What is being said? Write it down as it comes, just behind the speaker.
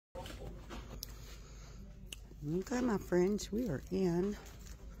Okay, my friends, we are in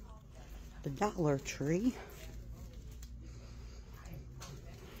the Dollar Tree.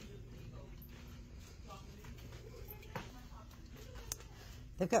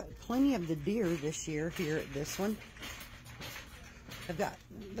 They've got plenty of the deer this year here at this one. They've got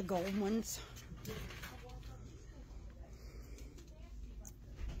the gold ones.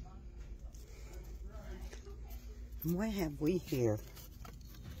 And what have we here?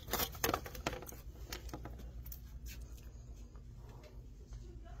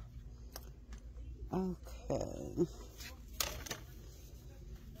 Okay.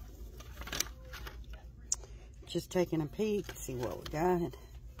 Just taking a peek to see what we got.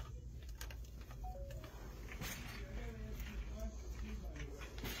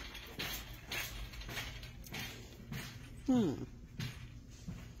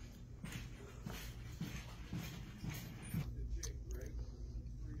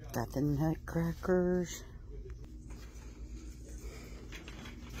 Got the nutcrackers.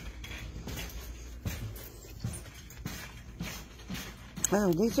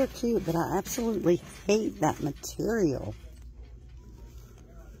 Oh, these are cute, but I absolutely hate that material.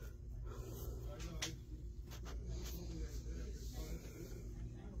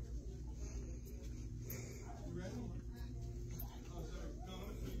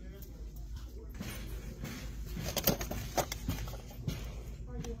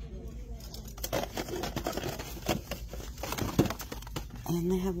 And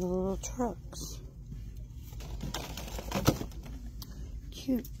they have the little trucks.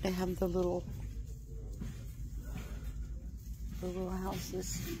 Cute. They have the little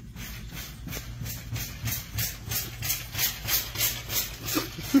houses.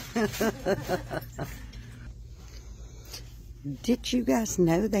 Did you guys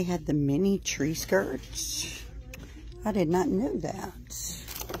know they had the mini tree skirts? I did not know that.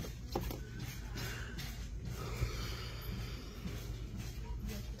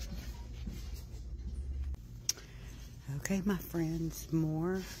 Okay, my friends,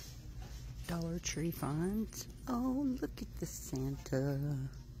 more Dollar Tree finds. Oh, look at the Santa.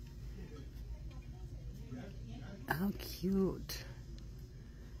 How cute.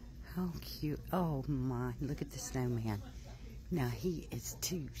 How cute. Oh my, look at the snowman. Now he is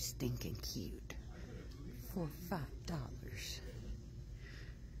too stinking cute for $5.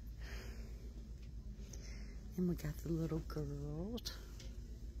 And we got the little girls.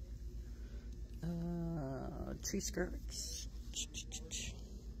 Tree skirts.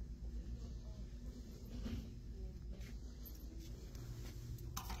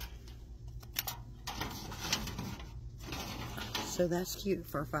 So that's cute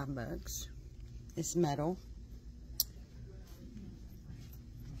for $5. It's metal.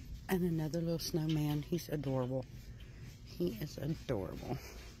 And another little snowman. He's adorable. He is adorable.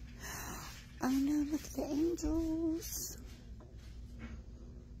 Oh no, look at the angels.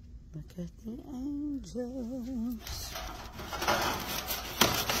 Look at the angels.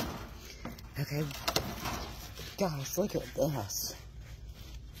 Okay, guys, look at this.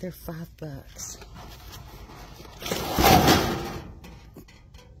 They're $5.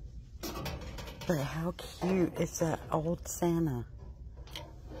 But how cute is that old Santa?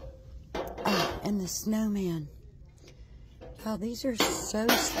 Oh, and the snowman. Oh, these are so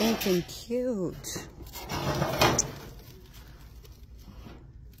stinking cute.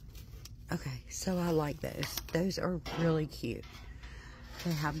 Okay, so I like those. Those are really cute.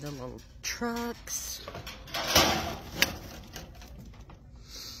 They have the little trucks.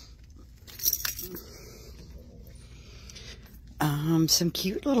 Some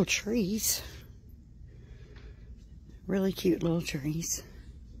cute little trees. Really cute little trees.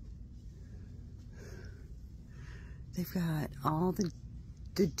 They've got all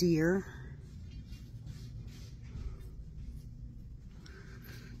the deer.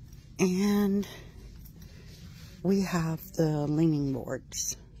 And we have the leaning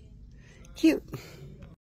boards. Cute.